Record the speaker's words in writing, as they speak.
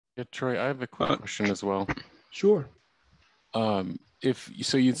Yeah, Troy, I have a quick question as well. Sure. If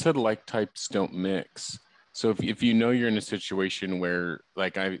so, you said like types don't mix. So if you know you're in a situation where,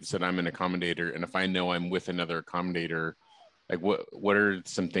 like I said, I'm an accommodator, and if I know I'm with another accommodator, like what are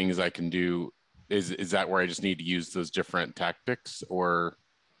some things I can do? Is that where I just need to use those different tactics or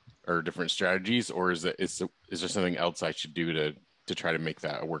different strategies, or is there something else I should do to try to make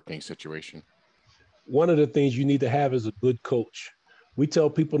that a working situation? One of the things you need to have is a good coach. We tell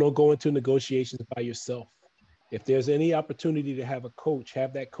people don't go into negotiations by yourself. If there's any opportunity to have a coach,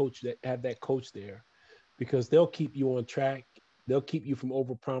 have that coach there because they'll keep you on track. They'll keep you from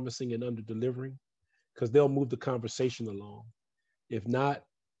over promising and under delivering because they'll move the conversation along. If not,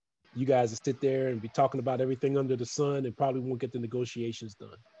 you guys will sit there and be talking about everything under the sun and probably won't get the negotiations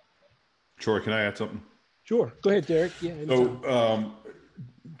done. Troy, can I add something? Sure. Go ahead, Derek. Yeah. Anytime. So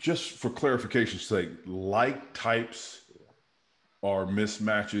just for clarification's sake, like types are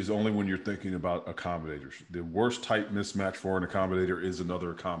mismatches only when you're thinking about accommodators. The worst type mismatch for an accommodator is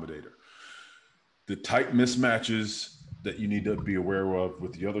another accommodator. The type mismatches that you need to be aware of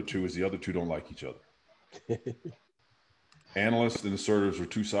with the other two is the other two don't like each other. Analysts and assertives are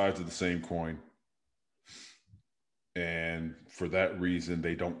two sides of the same coin. And for that reason,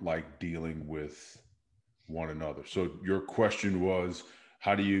 they don't like dealing with one another. So your question was,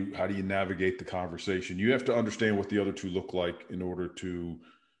 how do you navigate the conversation? You have to understand what the other two look like in order to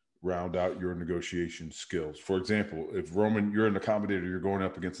round out your negotiation skills. For example, if Roman, you're an accommodator, you're going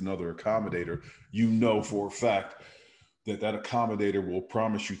up against another accommodator, you know for a fact that accommodator will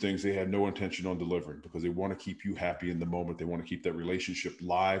promise you things they had no intention on delivering because they want to keep you happy in the moment. They want to keep that relationship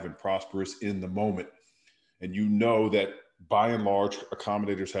live and prosperous in the moment. And you know that by and large,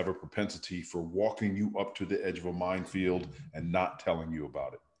 accommodators have a propensity for walking you up to the edge of a minefield and not telling you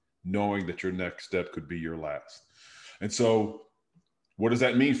about it, knowing that your next step could be your last. And so what does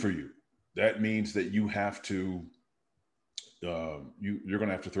that mean for you? That means that you have to, you're going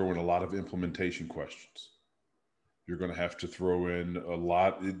to have to throw in a lot of implementation questions. You're going to have to throw in a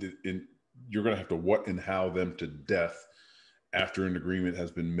lot you're going to have to what and how them to death after an agreement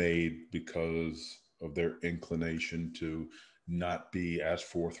has been made because of their inclination to not be as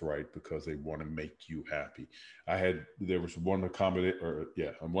forthright because they want to make you happy. There was one accommodator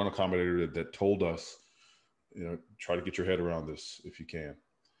that told us, try to get your head around this if you can.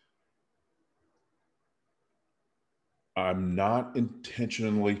 I'm not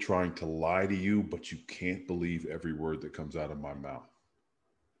intentionally trying to lie to you, but you can't believe every word that comes out of my mouth.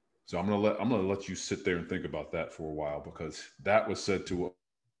 So I'm gonna let you sit there and think about that for a while because that was said to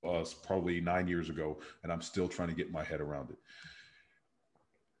us probably 9 years ago, and I'm still trying to get my head around it.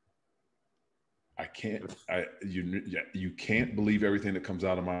 You can't believe everything that comes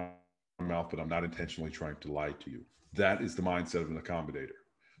out of my mouth, but I'm not intentionally trying to lie to you. That is the mindset of an accommodator.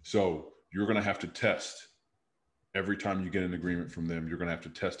 So you're going to have to test every time you get an agreement from them. You're going to have to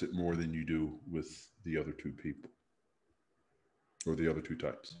test it more than you do with the other two people or the other two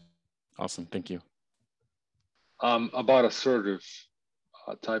types. Awesome. Thank you. About assertive,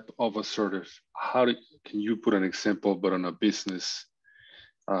 type of assertive, can you put an example, but on a business,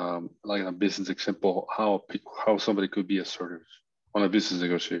 like a business example, how somebody could be assertive on a business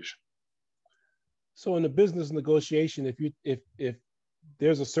negotiation? So in a business negotiation, if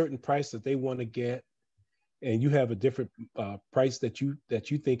there's a certain price that they want to get, and you have a different price that you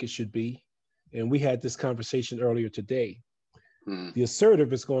think it should be, and we had this conversation earlier today, the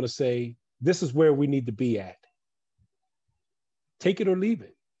assertive is going to say, "This is where we need to be at. Take it or leave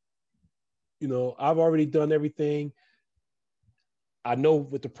it. I've already done everything. I know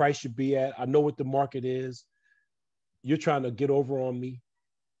what the price should be at. I know what the market is. You're trying to get over on me.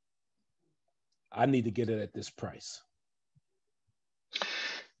 I need to get it at this price."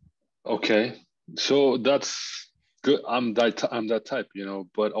 Okay, so that's good. I'm that type,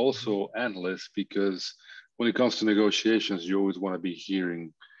 but also analyst, because when it comes to negotiations, you always want to be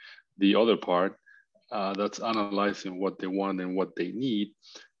hearing the other part. That's analyzing what they want and what they need.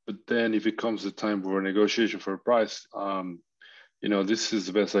 But then if it comes to time for a negotiation for a price, this is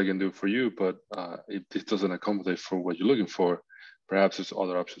the best I can do for you, but if this doesn't accommodate for what you're looking for, perhaps there's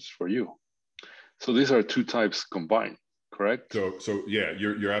other options for you. So these are two types combined, correct? So yeah,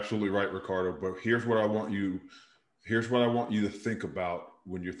 you're absolutely right, Ricardo. But here's what I want you to think about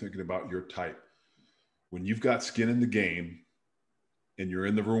when you're thinking about your type. When you've got skin in the game and you're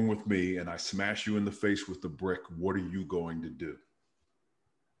in the room with me and I smash you in the face with the brick, what are you going to do?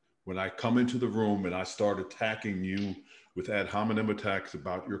 When I come into the room and I start attacking you with ad hominem attacks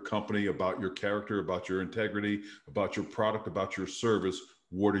about your company, about your character, about your integrity, about your product, about your service,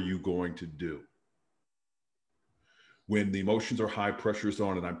 what are you going to do? When the emotions are high, pressure is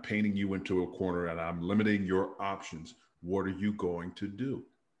on, and I'm painting you into a corner and I'm limiting your options, what are you going to do?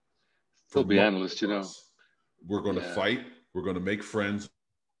 Still be analyst, you know. We're going to fight, we're going to make friends,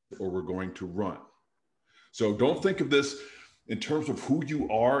 or we're going to run. So don't think of this in terms of who you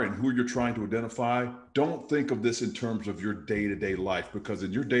are and who you're trying to identify. Don't think of this in terms of your day-to-day life, because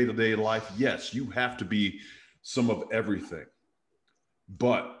in your day-to-day life, yes, you have to be some of everything.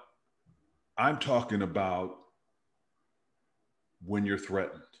 But I'm talking about when you're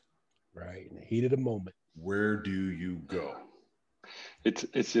threatened. Right. In the heat of the moment. Where do you go?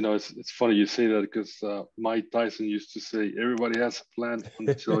 It's you know, it's funny you say that, because Mike Tyson used to say everybody has a plan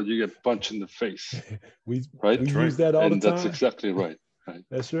until you get punched in the face. we right? use that all the time. That's exactly right.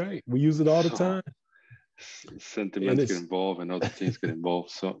 That's right. We use it all the time. Sentiments get involved and other things get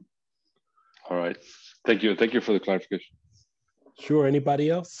involved. So, all right. Thank you for the clarification. Sure. Anybody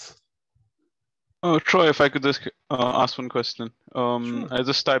else? Troy, if I could just ask one question. Sure. I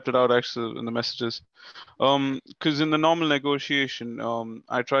just typed it out actually in the messages. Because in the normal negotiation, I'm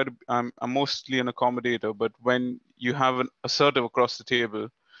mostly an accommodator, but when you have an assertive across the table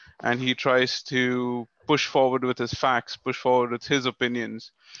and he tries to push forward with his facts, push forward with his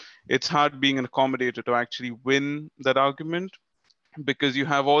opinions, it's hard being an accommodator to actually win that argument, because you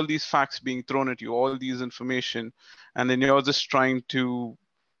have all these facts being thrown at you, all these information, and then you're just trying to,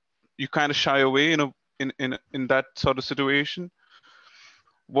 you kind of shy away in that sort of situation.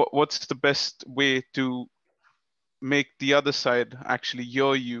 What's the best way to make the other side actually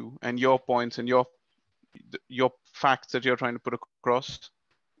hear you and your points and your facts that you're trying to put across?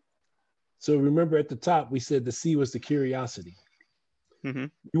 So remember at the top, we said the C was the curiosity. Mm-hmm.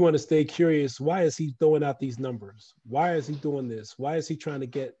 You want to stay curious. Why is he throwing out these numbers? Why is he doing this? Why is he trying to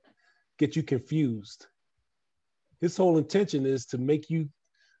get you confused? His whole intention is to make you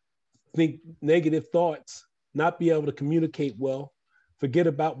think negative thoughts, not be able to communicate well, forget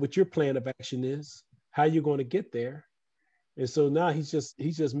about what your plan of action is, how you're going to get there. And so now he's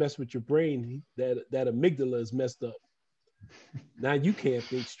just messed with your brain. That amygdala is messed up. Now you can't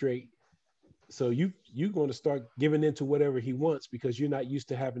think straight. So you're going to start giving into whatever he wants, because you're not used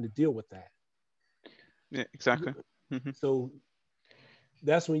to having to deal with that. Yeah, exactly. Mm-hmm. So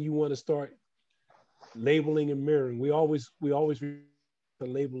that's when you want to start labeling and mirroring. We always the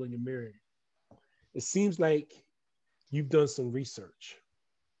labeling and mirroring. It seems like you've done some research.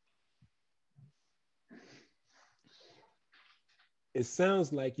 It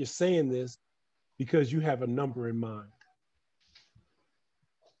sounds like you're saying this because you have a number in mind.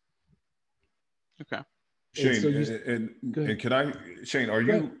 Okay. Shane, so and can I, Shane, are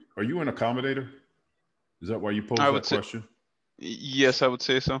you an accommodator? Is that why you posed that question? Yes, I would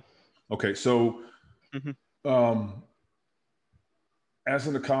say so. Okay, so as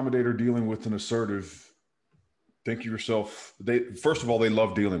an accommodator dealing with an assertive, think to yourself, first of all, they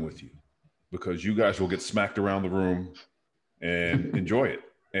love dealing with you because you guys will get smacked around the room and enjoy it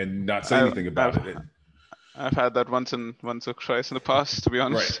and not say anything about it. I've had that once or twice in the past, to be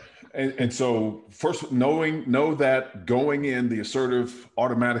honest. Right. And so first, know that going in, the assertive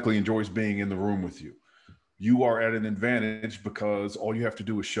automatically enjoys being in the room with you. You are at an advantage because all you have to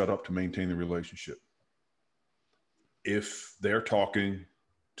do is shut up to maintain the relationship. If they're talking,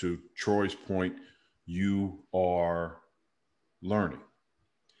 to Troy's point, you are learning.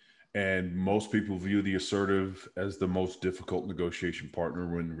 And most people view the assertive as the most difficult negotiation partner,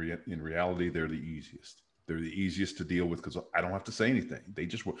 when in reality, they're the easiest. They're the easiest to deal with because I don't have to say anything.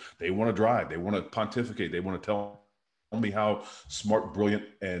 They want to drive. They want to pontificate. They want to tell me how smart, brilliant,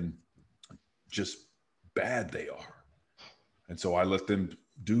 and just bad they are. And so I let them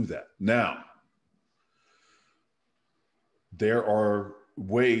do that. Now, there are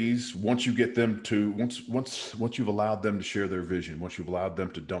ways, once you get them to, once you've allowed them to share their vision, once you've allowed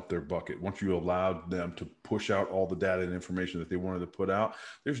them to dump their bucket, once you allowed them to push out all the data and information that they wanted to put out,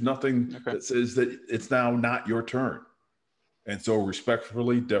 there's nothing that says that it's now not your turn. And so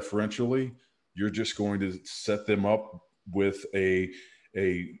respectfully, deferentially, you're just going to set them up with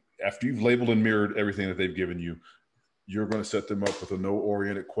after you've labeled and mirrored everything that they've given you, you're going to set them up with a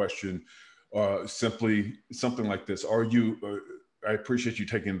no-oriented question, simply something like this. Are you, I appreciate you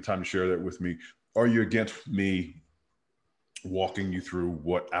taking the time to share that with me. Are you against me walking you through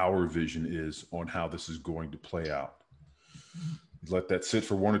what our vision is on how this is going to play out? Let that sit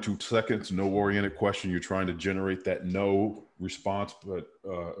for 1 or 2 seconds. No oriented question. You're trying to generate that no response, but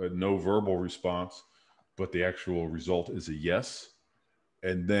a no verbal response, but the actual result is a yes.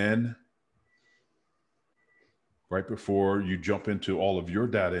 And then right before you jump into all of your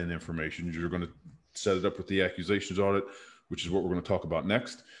data and information, you're going to set it up with the accusations audit, which is what we're going to talk about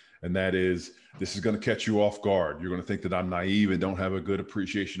next. And that is, this is going to catch you off guard. You're going to think that I'm naive and don't have a good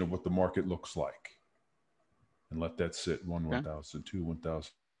appreciation of what the market looks like. And let that sit. 1,000, 2,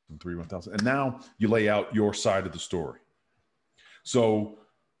 1,000, 3, 1,000. And now you lay out your side of the story. So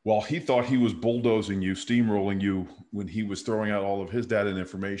while he thought he was bulldozing you, steamrolling you when he was throwing out all of his data and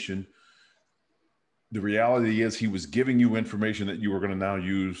information, the reality is he was giving you information that you were going to now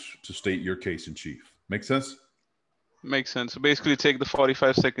use to state your case in chief. Make sense? Makes sense. So basically take the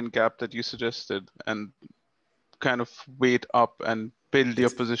 45-second gap that you suggested and kind of wait up and build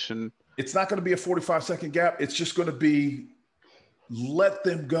your position. It's not going to be a 45-second gap. It's just going to be, let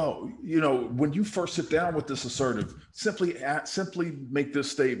them go. You know, when you first sit down with this assertive, simply make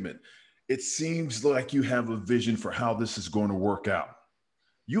this statement. It seems like you have a vision for how this is going to work out.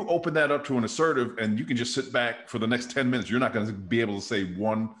 You open that up to an assertive and you can just sit back for the next 10 minutes. You're not going to be able to say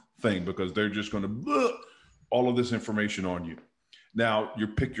one thing because they're just going to all of this information on you. Now, you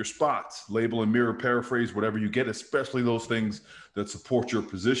pick your spots, label and mirror, paraphrase, whatever you get, especially those things that support your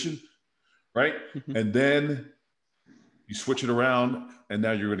position, right? Mm-hmm. And then you switch it around and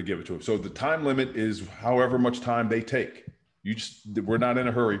now you're going to give it to them. So the time limit is however much time they take. We're not in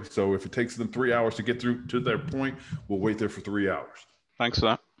a hurry. So if it takes them 3 hours to get through to their point, we'll wait there for 3 hours. Thanks for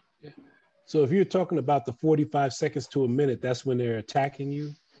that. Yeah. So if you're talking about the 45 seconds to a minute, that's when they're attacking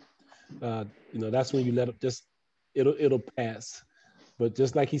you. That's when you let up. It'll pass. But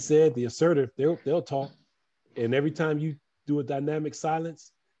just like he said, the assertive, they'll talk, and every time you do a dynamic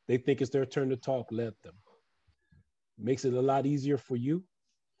silence, they think it's their turn to talk. Let them. Makes it a lot easier for you.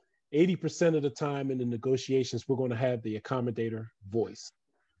 80% of the time in the negotiations, we're going to have the accommodator voice.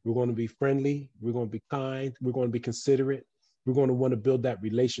 We're going to be friendly. We're going to be kind. We're going to be considerate. We're going to want to build that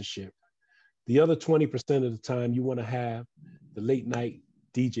relationship. The other 20% of the time, you want to have the late night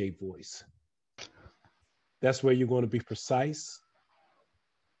DJ voice. That's where you're going to be precise.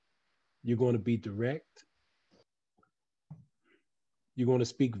 You're going to be direct. You're going to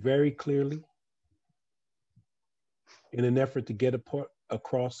speak very clearly in an effort to get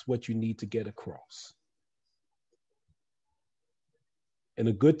across what you need to get across. And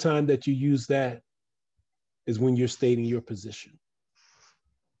a good time that you use that is when you're stating your position.